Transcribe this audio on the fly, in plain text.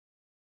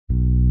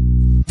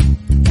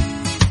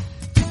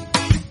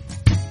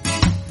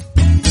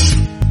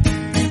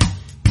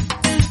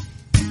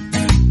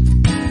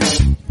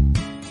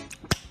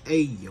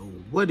Hey yo,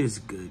 what is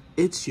good?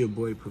 It's your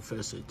boy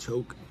Professor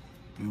Toke,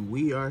 and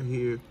we are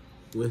here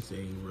with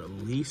a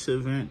release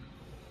event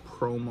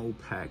promo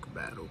pack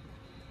battle.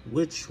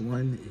 Which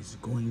one is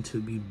going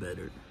to be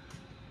better?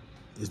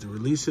 Is the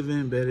release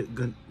event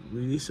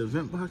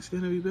box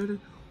gonna be better,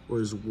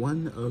 or is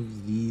one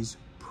of these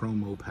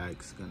promo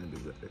packs gonna be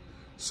better?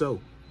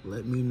 So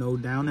let me know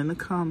down in the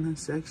comment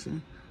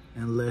section,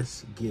 and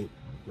let's get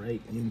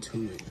right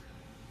into it.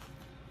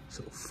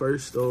 So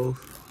first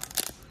off,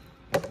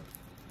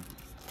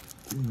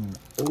 we're gonna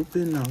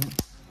open up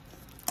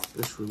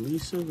this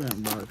release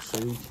event box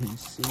so we can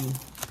see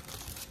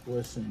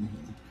what's in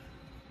here.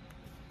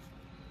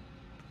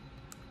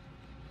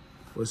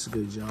 What's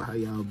good, y'all? How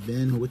y'all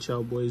been? What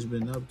y'all boys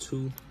been up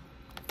to?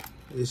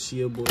 It's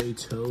your boy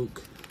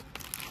Toke.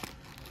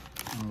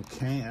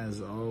 Okay,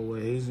 as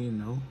always, you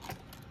know,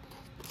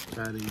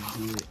 gotta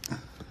get a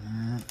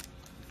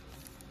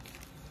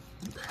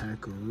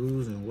pack of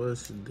rules. And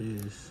what's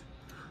this?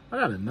 I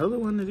got another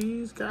one of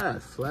these.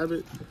 God, flab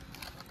it.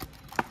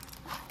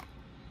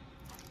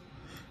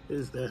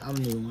 Is that? I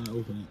don't even want to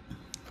open it.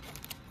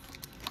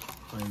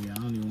 Oh yeah, I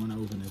don't even want to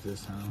open it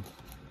this time.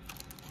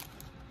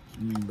 I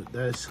mean, but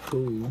that's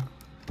cool.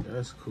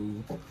 That's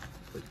cool.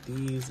 But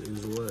these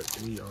is what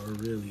we are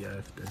really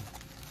after.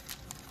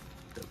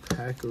 The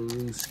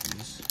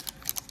Packarooskies.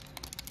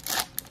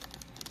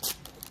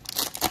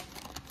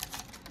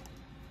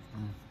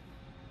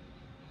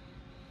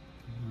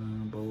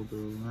 Boulder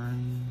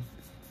Rain.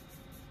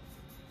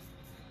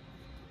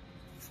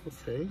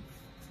 Okay.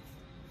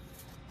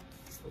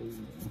 Oh.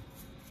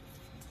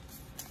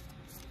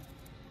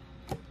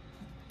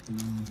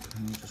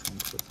 Okay, just gonna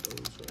put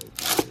those right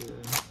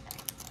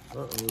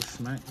there. Uh-oh,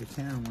 smack the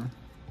camera.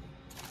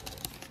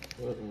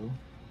 Uh-oh.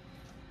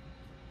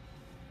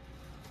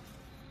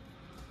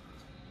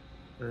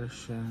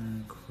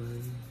 Earthshine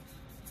Clay.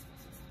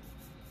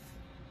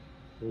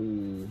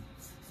 Ooh.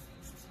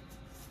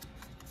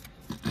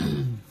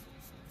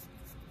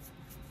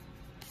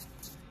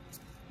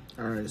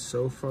 Alright,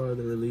 so far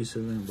the release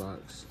event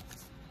box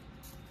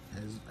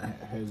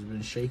has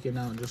been shaken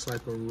out just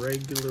like a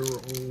regular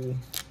old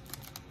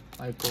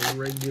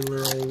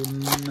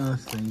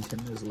nothing.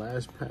 Can this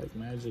last pack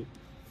magic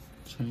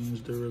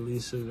change the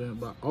release event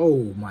box?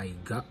 Oh my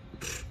god.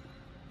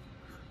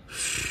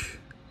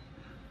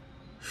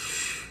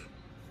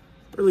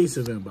 Release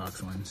event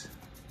box wins.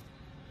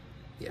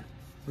 Yeah,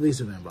 release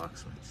event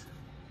box wins.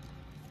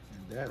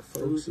 And that,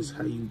 folks, is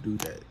how you do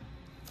that.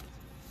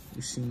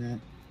 You seen that?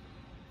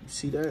 You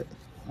see that?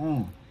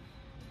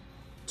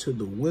 To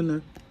the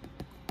winner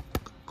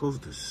goes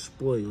the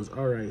spoils.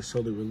 All right,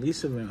 so the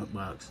release event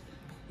box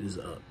is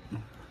up.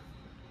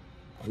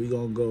 We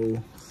gonna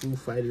go Foo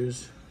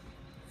Fighters.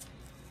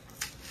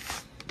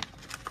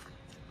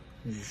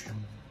 We're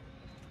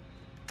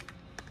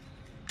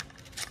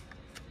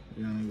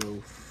gonna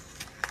go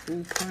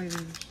Foo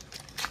Fighters.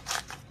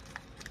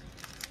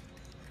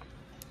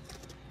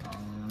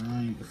 All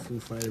right, Foo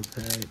Fighter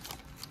pack.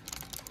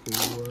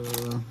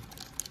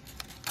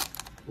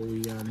 What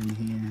we got in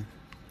here?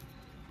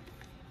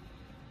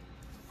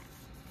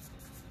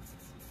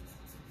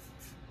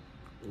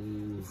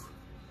 Ooh.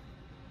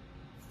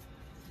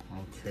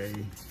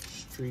 Okay.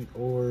 Street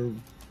Orb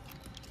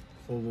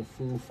for the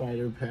Foo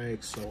Fighter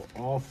pack. So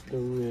off the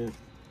rip,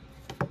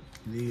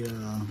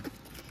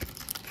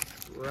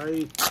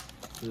 right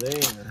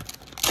there.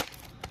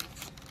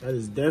 That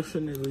is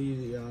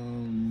definitely the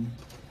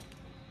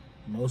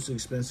most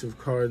expensive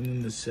card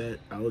in the set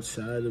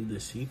outside of the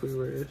secret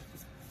rares.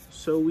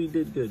 So we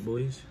did good,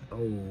 boys.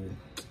 Oh,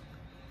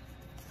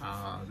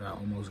 that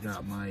almost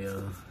got my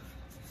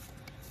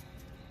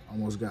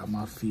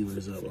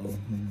feelers up. Oh,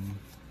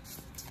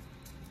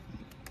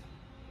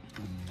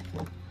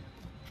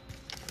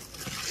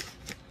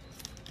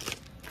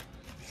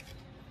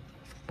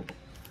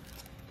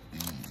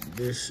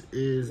 This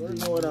is. You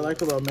know what I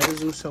like about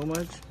MetaZoo so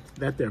much?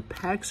 That their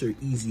packs are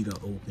easy to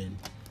open.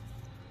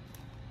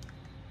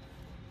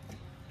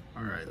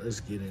 All right,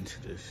 let's get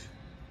into this.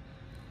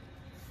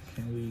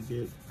 Can we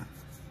get?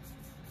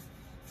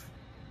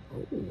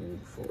 Oh,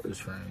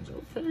 forest frames.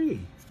 Okay.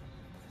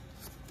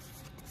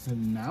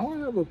 And now I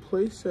have a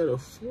playset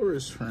of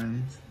forest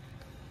frames.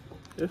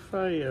 If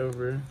I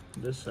ever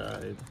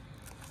decide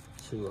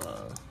to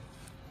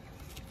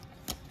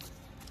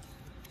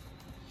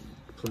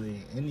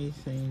play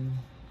anything,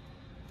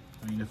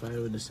 I mean, if I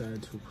ever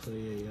decide to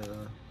play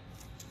a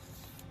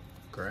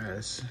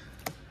grass,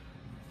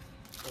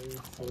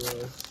 for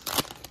us.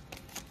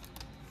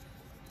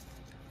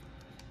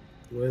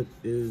 What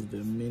is the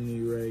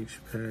mini Rex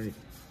pack?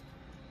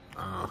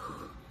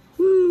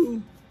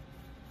 Woo!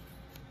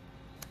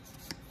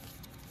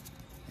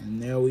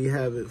 And there we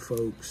have it,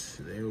 folks.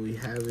 There we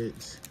have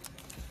it.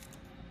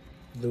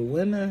 The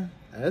winner,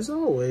 as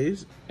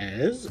always,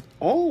 is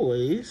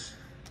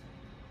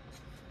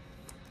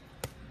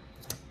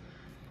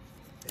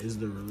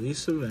the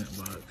release event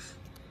box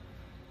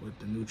with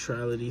the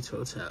neutrality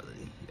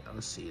totality.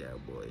 Y'all see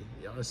that boy.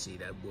 Y'all see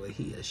that boy.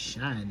 He a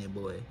shiny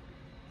boy.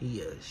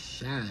 He a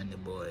shiny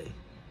boy.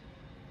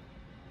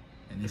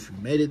 And if you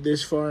made it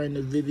this far in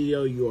the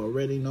video, you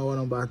already know what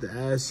I'm about to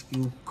ask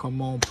you.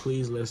 Come on,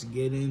 please, let's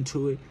get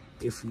into it.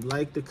 If you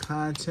like the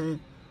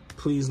content,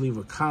 please leave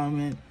a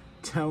comment.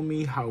 Tell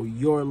me how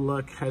your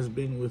luck has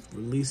been with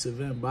release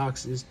event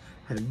boxes.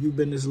 Have you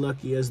been as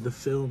lucky as the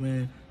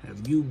Philman?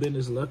 Have you been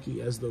as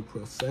lucky as the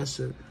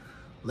Professor?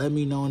 Let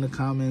me know in the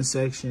comment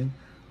section.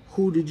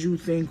 Who did you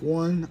think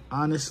won?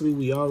 Honestly,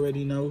 we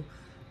already know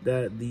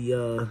that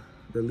the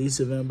release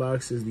event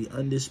box is the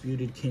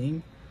undisputed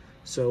king.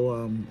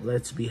 So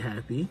let's be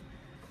happy.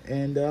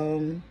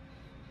 And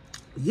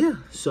yeah,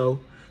 so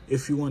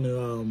if you want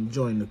to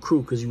join the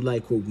crew because you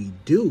like what we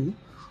do,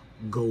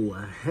 go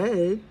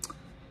ahead,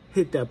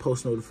 hit that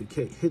post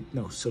notification.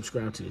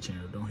 Subscribe to the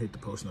channel. Don't hit the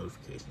post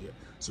notification yet.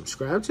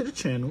 Subscribe to the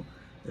channel,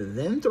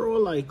 then throw a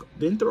like,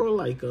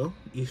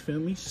 you feel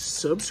me?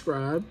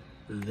 Subscribe,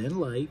 then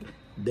like,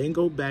 then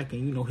go back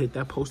and, you know, hit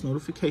that post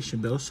notification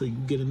bell so you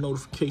get a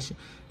notification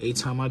every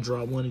time I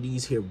drop one of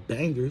these here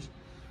bangers.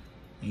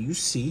 And you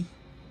see,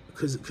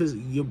 because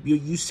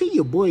you see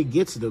your boy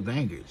gets the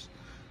bangers.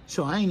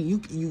 So you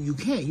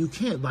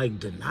can't like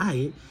deny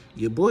it.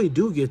 Your boy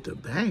do get the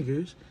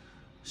bangers.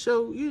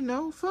 So, you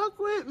know, fuck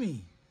with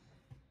me.